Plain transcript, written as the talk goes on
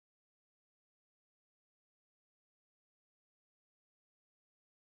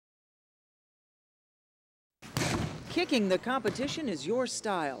Kicking the competition is your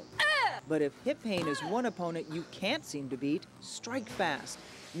style. But if hip pain is one opponent you can't seem to beat, strike fast.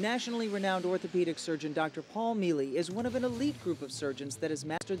 Nationally renowned orthopedic surgeon Dr. Paul Mealy is one of an elite group of surgeons that has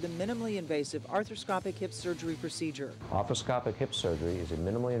mastered the minimally invasive arthroscopic hip surgery procedure. Arthroscopic hip surgery is a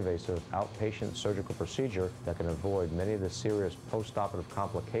minimally invasive outpatient surgical procedure that can avoid many of the serious postoperative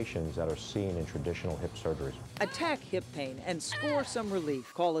complications that are seen in traditional hip surgeries. Attack hip pain and score some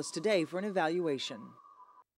relief. Call us today for an evaluation.